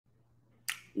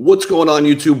What's going on,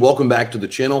 YouTube? Welcome back to the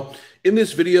channel. In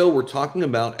this video, we're talking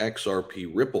about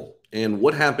XRP Ripple and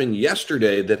what happened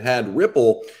yesterday that had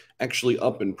Ripple actually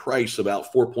up in price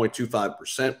about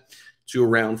 4.25% to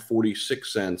around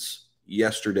 46 cents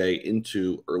yesterday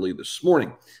into early this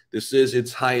morning. This is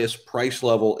its highest price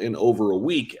level in over a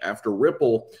week after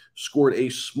Ripple scored a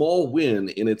small win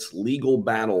in its legal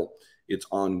battle, its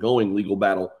ongoing legal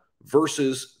battle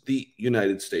versus the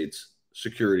United States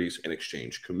Securities and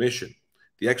Exchange Commission.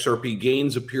 The XRP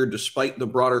gains appeared despite the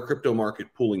broader crypto market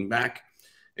pulling back.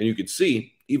 And you can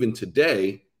see even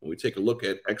today, when we take a look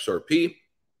at XRP,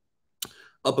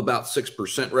 up about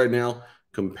 6% right now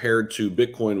compared to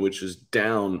Bitcoin, which is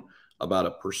down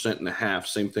about 1.5%.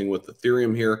 Same thing with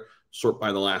Ethereum here, sort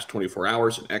by the last 24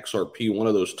 hours. And XRP, one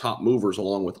of those top movers,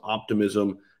 along with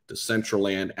Optimism,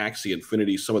 Decentraland, Axie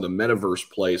Infinity, some of the metaverse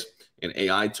plays and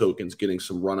AI tokens getting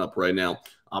some run up right now.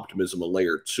 Optimism, a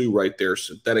layer 2 right there,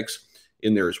 synthetics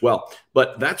in there as well.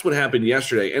 But that's what happened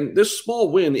yesterday. And this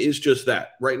small win is just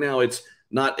that. Right now, it's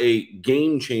not a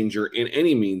game changer in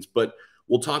any means, but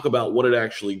we'll talk about what it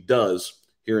actually does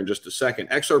here in just a second.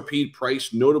 XRP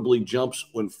price notably jumps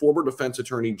when former defense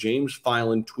attorney James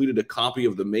Filan tweeted a copy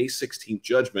of the May 16th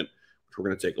judgment, which we're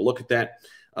going to take a look at that,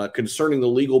 concerning the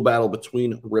legal battle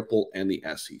between Ripple and the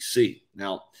SEC.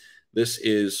 Now, this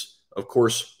is, of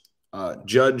course,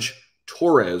 Judge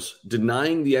Torres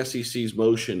denying the SEC's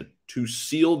motion to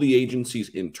seal the agency's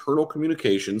internal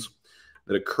communications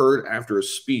that occurred after a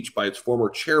speech by its former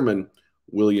chairman,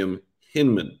 William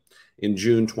Hinman, in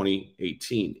June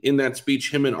 2018. In that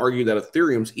speech, Hinman argued that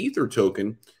Ethereum's Ether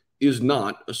token is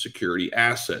not a security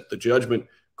asset. The judgment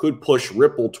could push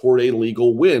Ripple toward a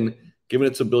legal win, given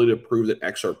its ability to prove that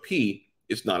XRP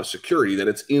is not a security, that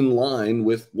it's in line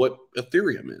with what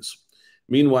Ethereum is.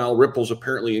 Meanwhile, Ripple's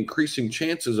apparently increasing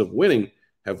chances of winning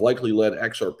have likely led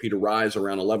XRP to rise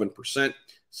around 11%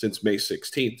 since May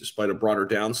 16th, despite a broader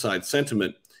downside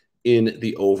sentiment in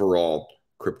the overall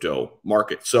crypto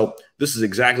market. So this is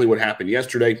exactly what happened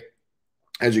yesterday.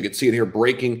 As you can see it here,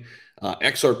 breaking,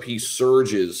 XRP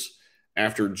surges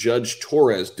after Judge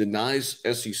Torres denies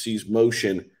SEC's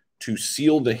motion to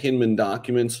seal the Hinman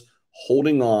documents,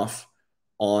 holding off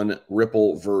on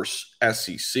Ripple versus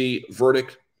SEC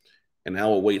verdict, and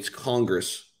now awaits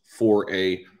Congress for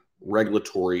a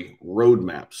regulatory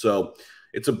roadmap. So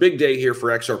it's a big day here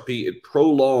for XRP. It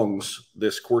prolongs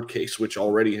this court case, which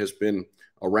already has been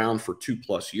around for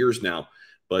 2+ years now.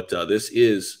 But this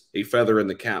is a feather in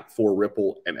the cap for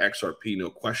Ripple and XRP,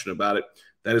 no question about it.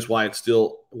 That is why it's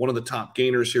still one of the top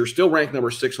gainers here, still ranked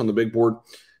number 6 on the big board,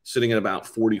 sitting at about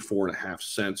 44.5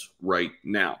 cents right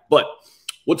now. But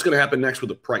what's going to happen next with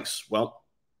the price? Well,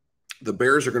 the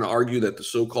bears are going to argue that the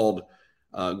so-called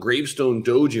gravestone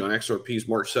doji on XRP's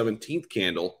March 17th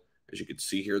candle, as you can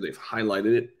see here, they've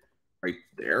highlighted it right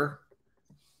there.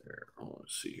 Oh,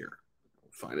 let's see here.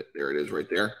 Find it. There it is right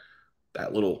there.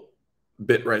 That little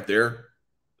bit right there,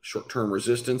 short-term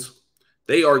resistance.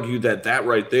 They argue that that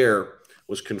right there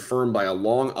was confirmed by a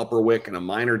long upper wick and a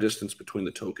minor distance between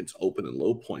the token's open and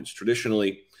low points.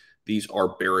 Traditionally, these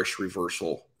are bearish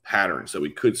reversal patterns that we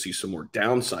could see some more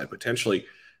downside, potentially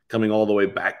coming all the way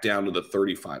back down to the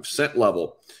 35-cent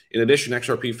level. In addition,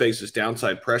 XRP faces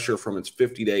downside pressure from its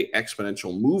 50-day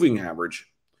exponential moving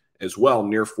average as well,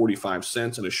 near 45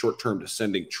 cents, and a short-term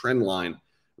descending trend line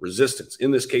resistance.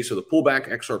 In this case of the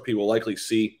pullback, XRP will likely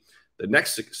see the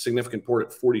next significant port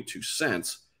at 42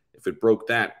 cents. If it broke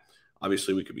that,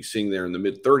 obviously we could be seeing there in the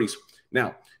mid-30s.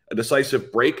 Now, a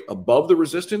decisive break above the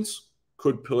resistance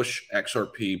could push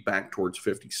XRP back towards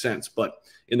 50 cents. But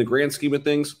in the grand scheme of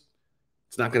things,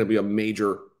 it's not going to be a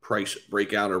major price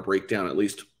breakout or breakdown, at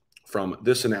least from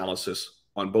this analysis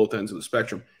on both ends of the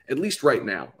spectrum, at least right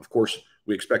now. Of course,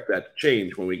 we expect that to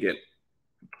change when we get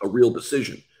a real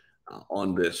decision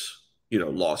on this,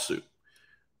 lawsuit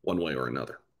one way or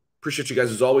another. Appreciate you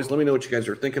guys as always. Let me know what you guys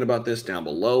are thinking about this down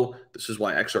below. This is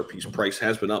why XRP's price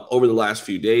has been up over the last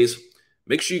few days.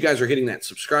 Make sure you guys are hitting that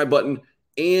subscribe button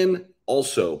and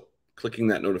also clicking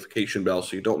that notification bell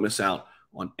so you don't miss out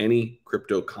on any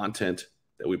crypto content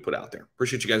that we put out there.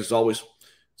 Appreciate you guys as always.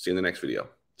 See you in the next video.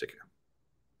 Take care.